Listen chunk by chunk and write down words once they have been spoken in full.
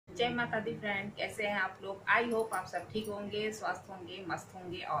जय माता दी फ्रेंड, कैसे हैं आप लोग। आई होप आप सब ठीक होंगे, स्वस्थ होंगे, मस्त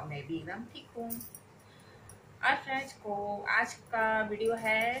होंगे और मैं भी एकदम ठीक हूँ। और फ्रेंड्स को आज का वीडियो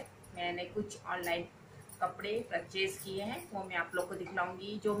है, मैंने कुछ ऑनलाइन कपड़े परचेज किए हैं, वो मैं आप लोग को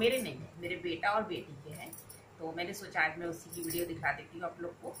दिखलाऊंगी। जो मेरे नहीं है, मेरे बेटा और बेटी के हैं, तो मैंने सोचा आज मैं उसी की वीडियो दिखला देती हूँ आप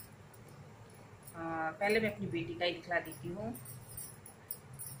लोग को। पहले मैं अपनी बेटी का ही दिखला देती हूँ।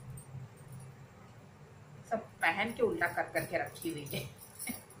 सब पहन के उल्टा कर करके रखी हुई है।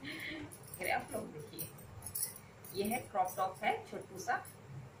 फिर आप लोग देखिए, ये है क्रॉप टॉप है, छोटू सा।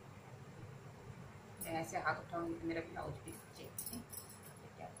 मैं ऐसे हाथ उठाऊंगी तो मेरा ब्लाउज भी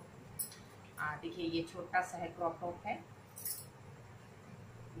देखिए, ये छोटा सा है, क्रॉप टॉप है,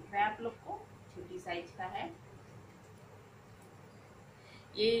 दिख रहा है आप लोग को, छोटी साइज का है।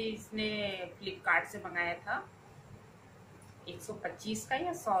 ये इसने फ्लिपकार्ट से मंगाया था, 125 का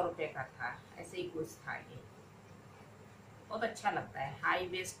या 100 रुपये का था, ऐसे ही कुछ था। ये बहुत अच्छा लगता है, हाई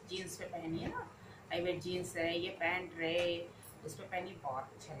वेस्ट जीन्स पे पहनिए ना, हाई वेस्ट जीन्स है, ये पैंट रहे उस पर पहनी,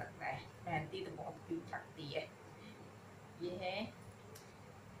 बहुत अच्छा लगता है, पहनती तो बहुत क्यूट लगती है। ये है,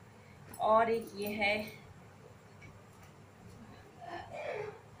 और एक ये है,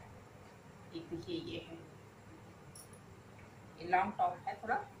 एक देखिए ये है, ये लॉन्ग टॉप है,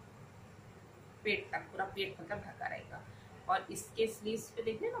 थोड़ा पेट तक, पूरा पेट मतलब ढका रहेगा। और इसके स्लीव्स पे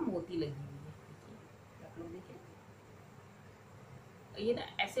देखिए ना, मोती लगी हुई है, देखिए आप लोग देखिए, ये ना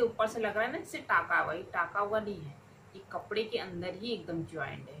ऐसे ऊपर से लग रहा है ना जैसे टाका हुआ, ये टाका हुआ नहीं है, ये कपड़े के अंदर ही एकदम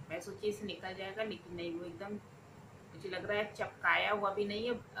ज्वाइंट है। मैं सोची इसे निकल जाएगा, लेकिन नहीं, वो एकदम मुझे लग रहा है चपकाया हुआ भी नहीं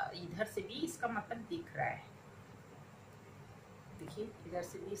है, इधर से भी इसका मतलब दिख रहा है, देखिए इधर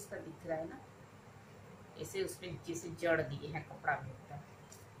से भी इसका दिख रहा है ना, ऐसे उसमें जैसे जड़ दिए हैं कपड़ा में, एकदम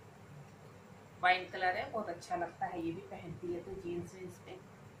वाइन कलर है, बहुत अच्छा लगता है। ये भी पहनती है तो जीन्स वीन्स पे।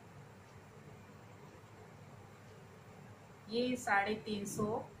 ये 350,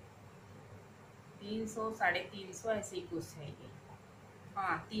 300, 350 ऐसे ही कुछ है ये।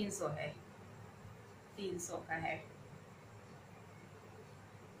 हाँ 300 है, 300 का है।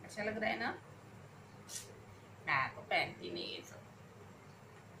 अच्छा लग रहा है ना, मैं तो पहनती नहीं ये सब।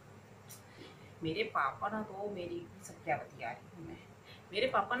 मेरे पापा ना, तो मेरी सब क्या बतिया रही हूँ मैं, मेरे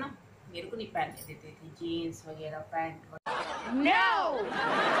पापा ना मेरे को नहीं पहनने देते थे जीन्स वगैरह, पैंट वगैरह।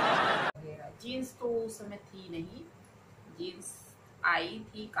 जीन्स तो उस समय थी नहीं, जीन्स आई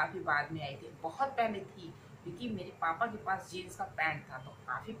थी काफ़ी बाद में आई थी, बहुत पहले थी, क्योंकि मेरे पापा के पास जीन्स का पैंट था, तो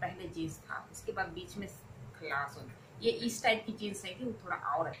काफ़ी पहले जीन्स था। उसके बाद बीच में क्लास हो, ये इस टाइप की जीन्स नहीं थी, वो थोड़ा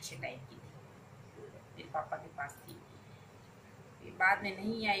और अच्छे टाइप की थी, मेरे पापा के पास थी, फिर बाद में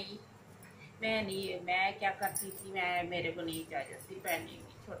नहीं आई। मैं क्या करती थी, मेरे को नहीं इजाज़त थी पहनने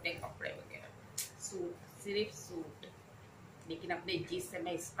की छोटे कपड़े वगैरह, सूट, सिर्फ सूट। लेकिन अपने जीत से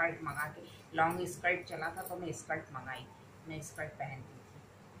मैं स्कर्ट मंगा के, लॉन्ग स्कर्ट चला था तो मैं स्कर्ट मंगाई थी, मैं स्कर्ट पहनती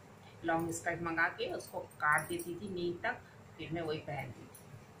थी, लॉन्ग स्कर्ट मंगा के उसको काट देती थी नी तक, फिर मैं वही पहनती थी,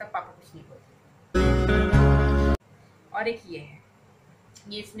 तब पापा कुछ नहीं बोलते। और एक ये है,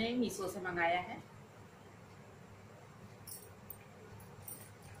 ये इसने मीशो से मंगाया है,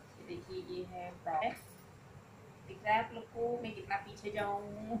 देखिए ये है बैग, दिख रहा है आप लोग को मैं कितना पीछे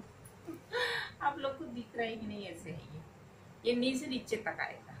जाऊं। आप लोग को दिख रहा है कि नहीं, ऐसे है ये नी से नीचे तक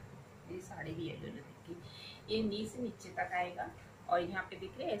आएगा, मेरी साड़ी भी येलो देखी, ये नी से नीचे तक आएगा, और यहाँ पे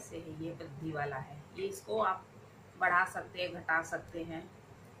दिख रहे हैं ऐसे है, ये बद्धी वाला है, ये इसको आप बढ़ा सकते हैं, घटा सकते हैं।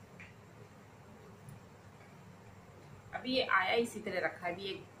 अभी ये आया इसी तरह रखा है, अभी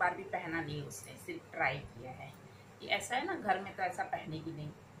एक बार भी पहना नहीं उसने, सिर्फ ट्राई किया है। ये ऐसा है ना, घर में तो ऐसा पहनेगी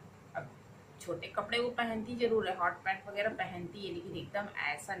नहीं। अब छोटे कपड़े वो पहनती जरूर है, हॉट पैंट वगैरह पहनती है, लेकिन एकदम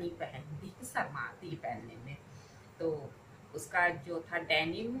ऐसा नहीं पहनती, शर्माती है पहनने में। तो उसका जो था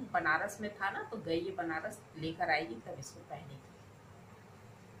डेनिम बनारस में था ना, तो गई ये बनारस लेकर आएगी तब इसको पहनेगी।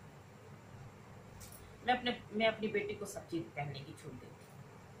 मैं अपनी बेटी को सब चीज़ पहनने की छूट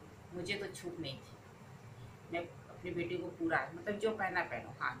देती, मुझे तो छूट नहीं थी। मैं अपनी बेटी को पूरा मतलब जो पहना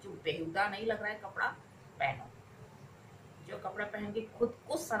पहनो, हाँ जो बेहुदा नहीं लग रहा है कपड़ा पहनो, जो कपड़ा पहन के खुद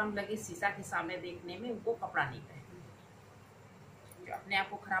को शर्म लगे शीशा के सामने देखने में, वो कपड़ा नहीं पहनना। जो अपने आप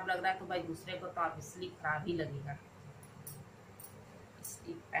को खराब लग रहा है तो भाई दूसरे को तो ऑब्वियसली खराब ही लगेगा,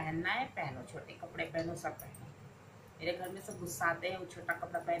 इसलिए पहनना है पहनो, छोटे कपड़े पहनो, सब पहनो। मेरे घर में सब गुस्सा आते हैं वो छोटा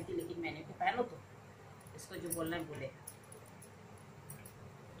कपड़ा पहनती, लेकिन मैंने को पहनो तो इसको जो बोलना है बोले।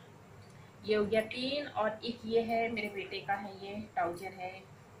 ये हो गया 3, और एक ये है मेरे बेटे का है, ये ट्राउजर है,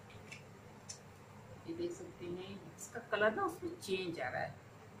 ये देख सकते हैं, इसका कलर ना उसमें चेंज आ रहा है,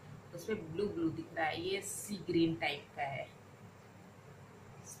 उसमें ब्लू ब्लू दिख रहा है, ये सी ग्रीन टाइप का है,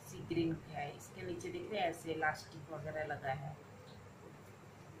 सी ग्रीन का है, इसके नीचे दिख रहे हैं ऐसे इलास्टिक वगैरह लगा है।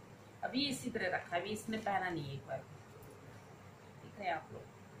 अभी इसी तरह रखा है, अभी इसने पहना नहीं है, एक बार दिख रहे हैं आप लोग,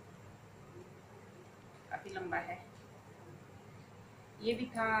 काफी लंबा है। ये भी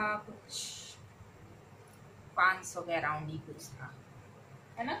था कुछ 500 के अराउंड ही कुछ था,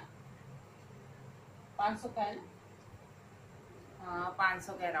 है ना? 500 का है ना? हाँ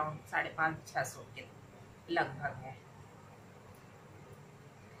 500 के अराउंड, 550-600 के लगभग है।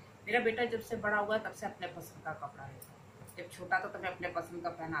 मेरा बेटा जब से बड़ा हुआ तब से अपने पसंद का कपड़ा लेता। जब छोटा था तो मैं अपने पसंद का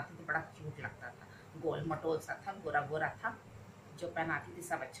पहनाती थी, बड़ा क्यूट लगता था, गोल मटोल सा था, गोरा गोरा था, जो पहनाती थी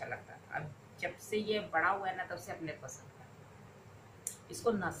सब अच्छा लगता था। अब जब से ये बड़ा हुआ है ना तब से अपने पसंद का।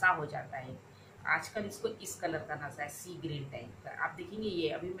 इसको नशा हो जाता है आजकल, इसको इस कलर का नशा है, सी ग्रीन टाइप का। आप देखेंगे ये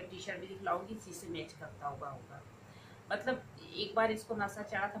अभी मैं टी शर्ट भी दिखलाऊंगी, इसी से मैच करता हुआ होगा। मतलब एक बार इसको नशा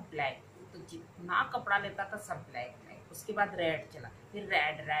चढ़ा था ब्लैक, तो जितना कपड़ा लेता था सब ब्लैक ब्लैक। उसके बाद रेड चला, फिर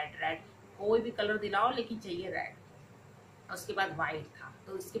रेड रेड रेड, कोई भी कलर दिलाओ लेकिन चाहिए रेड। उसके बाद वाइट था,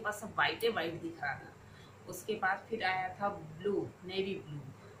 तो इसके पास सब वाइट वाइट दिख रहा था। उसके बाद फिर आया था ब्लू, नेवी ब्लू।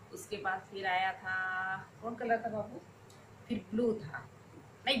 उसके बाद फिर आया था कौन कलर था बाबू, फिर ब्लू था,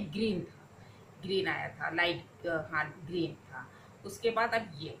 नहीं ग्रीन था, ग्रीन आया था लाइट, हाँ ग्रीन था। उसके बाद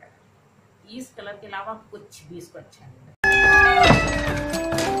अब ये कलर, इस कलर के अलावा कुछ भी इसको अच्छा नहीं लगता।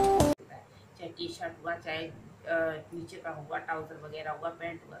 चाहे टी शर्ट हुआ, चाहे नीचे का हुआ, ट्राउजर वगैरह हुआ,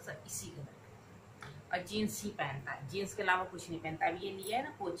 पैंट हुआ, सब इसी कलर। और जीन्स ही पहनता है, जीन्स के अलावा कुछ नहीं पहनता। अब ये लिया है ना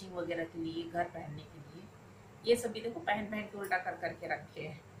कोचिंग वगैरह के लिए, घर पहनने के लिए, ये सब भी देखो पहन पहन के उल्टा कर करके रखे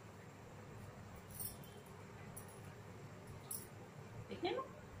हैं, देखिए ना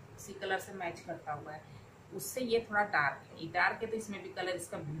इसी कलर से मैच करता हुआ है। उससे ये थोड़ा डार्क है, ये डार्क है तो इसमें भी कलर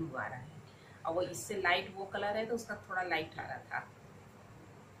इसका ब्लू आ रहा है, और वो इससे लाइट वो कलर है तो उसका थोड़ा लाइट आ रहा था।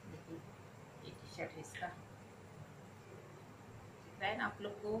 देखिए ये टी शर्ट है इसका, है ना आप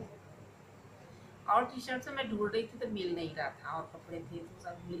लोग को। और टी शर्ट से मैं ढूंढ रही थी तो मिल नहीं रहा था, और कपड़े थे तो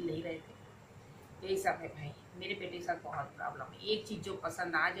सब मिल नहीं रहे थे। यही सब है भाई, मेरे बेटे के साथ बहुत प्रॉब्लम है। एक चीज जो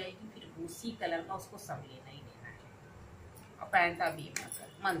पसंद आ जाएगी फिर उसी कलर का उसको सब लेना ही लेना है, और पहनता भी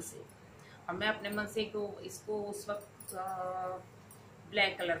मन से। और मैं अपने मन से तो इसको उस वक्त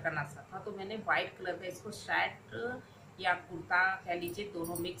ब्लैक कलर का नशा था, तो मैंने वाइट कलर का इसको शर्ट या कुर्ता कह लीजिए,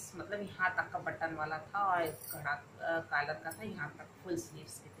 दोनों मिक्स, मतलब यहाँ तक का बटन वाला था और घड़ा कॉलर का था, यहाँ तक फुल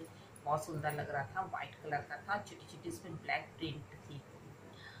स्लीव्स के थे, बहुत सुंदर लग रहा था। वाइट कलर का था, छोटी छोटी इसमें ब्लैक प्रिंट थी।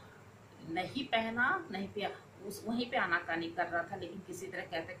 नहीं पहना, नहीं पे उस वहीं पे आनाकानी कर रहा था, लेकिन किसी तरह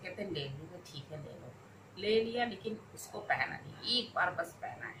कहते कहते ले लो, ठीक है ले लो, ले लिया, लेकिन उसको पहना नहीं, एक बार बस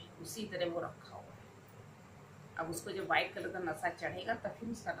पहना है, उसी तरह वो रखा हुआ है। अब उसको जब व्हाइट कलर का नशा चढ़ेगा तब फिर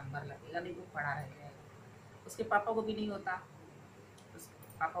उसका नंबर लगेगा, नहीं वो पड़ा रह जाएगा। उसके पापा को भी नहीं होता,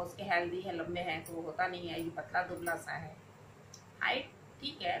 पापा उसके हेल्दी है, लंबे हैं, तो वो होता नहीं है, ये पतला दुबला सा है। हाइट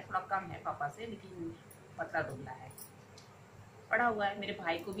ठीक है थोड़ा कम है पापा से, लेकिन पतला दुबला है, पड़ा हुआ है। मेरे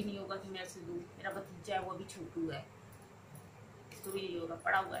भाई को भी नहीं होगा कि मैं ऐसे दूँ, मेरा भतीजा है वो भी छोटू है, इसको भी नहीं होगा,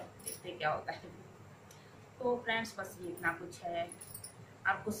 पड़ा हुआ है, देखते क्या होता है। तो फ्रेंड्स बस ये इतना कुछ है।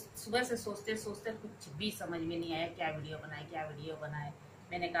 आपको सुबह से सोचते सोचते कुछ भी समझ में नहीं आया, क्या वीडियो बनाए क्या वीडियो बनाए।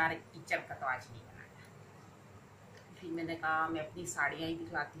 मैंने कहा टीचर का तो आज नहीं बनाया। फिर मैंने कहा मैं अपनी साड़ियाँ ही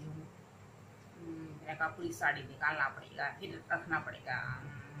दिखलाती हूँ। मैंने कहा पूरी साड़ी निकालना पड़ेगा, फिर रखना पड़ेगा।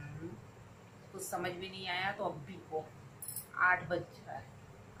 कुछ समझ में नहीं आया, तो अभी को 8 बज रहा है,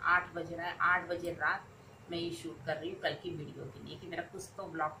 8 बज रहा है, 8 बजे रात मैं ये शूट कर रही हूँ कल की वीडियो के लिए, कि मेरा कुछ तो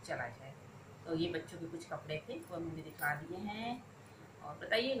ब्लॉग चला जाए। तो ये बच्चों के कुछ कपड़े थे वो मैंने दिखा दिए हैं, और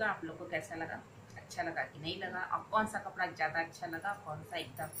बताइएगा आप लोग को कैसा लगा, अच्छा लगा कि नहीं लगा, और कौन सा कपड़ा ज़्यादा अच्छा लगा, कौन सा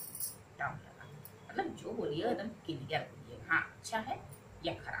एकदम डाउन लगा। मतलब जो बोलिए एकदम क्लियर बोलिए, हाँ अच्छा है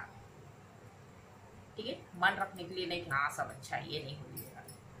या खराब है, ठीक है, मन रखने के लिए नहीं कि हाँ सब अच्छा है, ये नहीं बोलिएगा।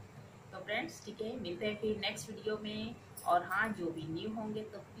 तो फ्रेंड्स ठीक है, मिलते हैं फिर नेक्स्ट वीडियो में। और हाँ जो भी न्यू होंगे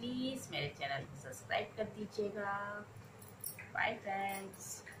तो प्लीज़ मेरे चैनल को सब्सक्राइब कर दीजिएगा। Bye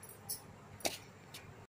friends.